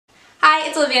Hi,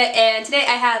 it's Olivia, and today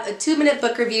I have a 2-minute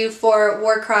book review for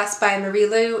Warcross by Marie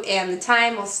Lu, and the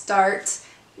time will start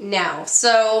now.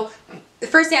 So, the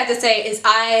first thing I have to say is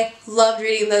I loved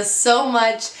reading this so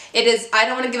much. It is, I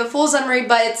don't want to give a full summary,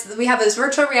 but we have this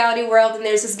virtual reality world, and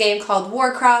there's this game called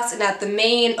Warcross, and at the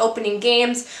main opening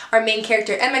games, our main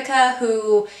character Emika,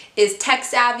 who is tech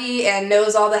savvy and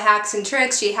knows all the hacks and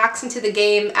tricks, she hacks into the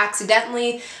game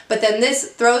accidentally, but then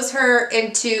this throws her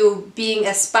into being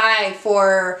a spy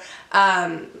for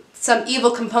some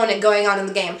evil component going on in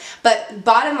the game. But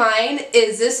bottom line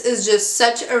is this is just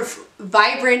such a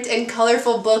vibrant and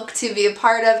colorful book to be a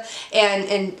part of,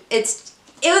 and it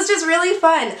was just really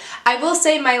fun. I will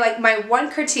say my one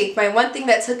critique, my one thing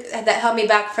that held me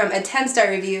back from a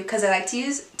 10-star review, because I like to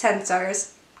use 10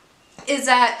 stars, is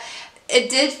that it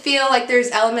did feel like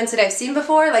there's elements that I've seen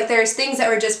before. Like there's things that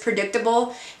were just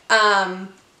predictable.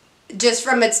 Just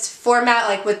from its format,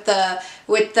 like with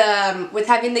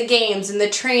having the games and the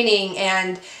training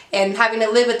and having to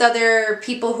live with other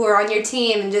people who are on your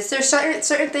team, and just there's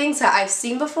certain things that I've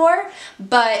seen before,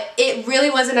 but it really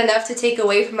wasn't enough to take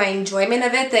away from my enjoyment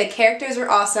of it. The characters were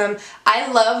awesome.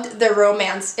 I loved the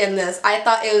romance in this. I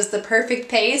thought it was the perfect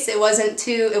pace. It wasn't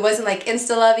like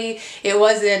insta-lovey. It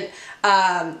wasn't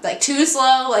like too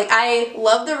slow. Like, I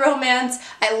love the romance.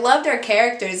 I loved our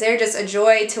characters. They're just a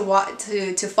joy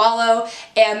to follow.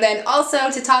 And then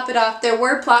also, to top it off, there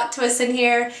were plot twists in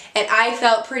here, and I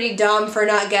felt pretty dumb for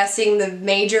not guessing the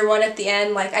major one at the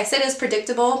end. Like I said, it was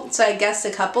predictable, so I guessed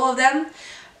a couple of them,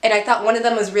 and I thought one of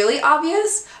them was really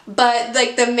obvious, but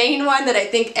like the main one that I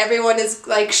think everyone is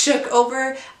like shook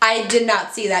over, I did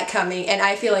not see that coming, and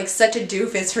I feel like such a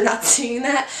doofus for not seeing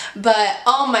that. But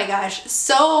oh my gosh,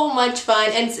 so much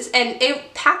fun, and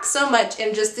it packs so much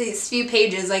in just these few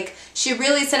pages. Like, she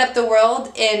really set up the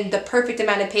world in the perfect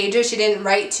amount of pages. She didn't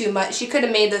write too much. She could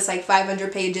have made this like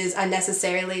 500 pages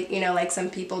unnecessarily, you know, like some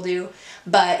people do.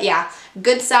 But yeah,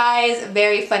 good size,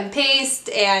 very fun paced,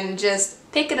 and just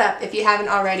pick it up if you haven't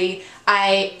already.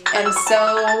 I am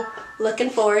so looking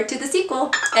forward to the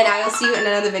sequel, and I will see you in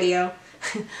another video.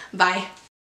 Bye.